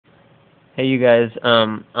Hey you guys,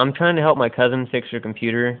 I'm trying to help my cousin fix her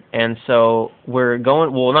computer, and so we're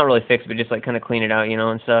going, well, not really fix it, but just like kind of clean it out,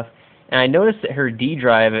 and stuff. And I noticed that her D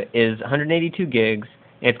drive is 182 gigs,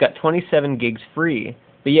 and it's got 27 gigs free.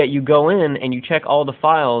 But yet you go in and you check all the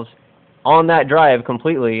files on that drive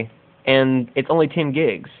completely, and it's only 10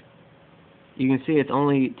 gigs. You can see it's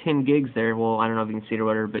only 10 gigs there. Well, I don't know if you can see it or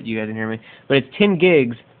whatever, but you guys can hear me. But it's 10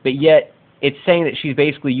 gigs, but yet it's saying that she's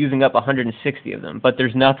basically using up 160 of them, but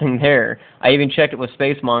there's nothing there. I even checked it with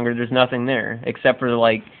SpaceMonger. There's nothing there except for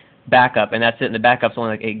like backup, and that's it. And the backup's only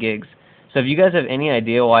like 8 gigs. So if you guys have any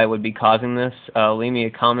idea why it would be causing this, leave me a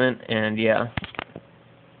comment, and yeah.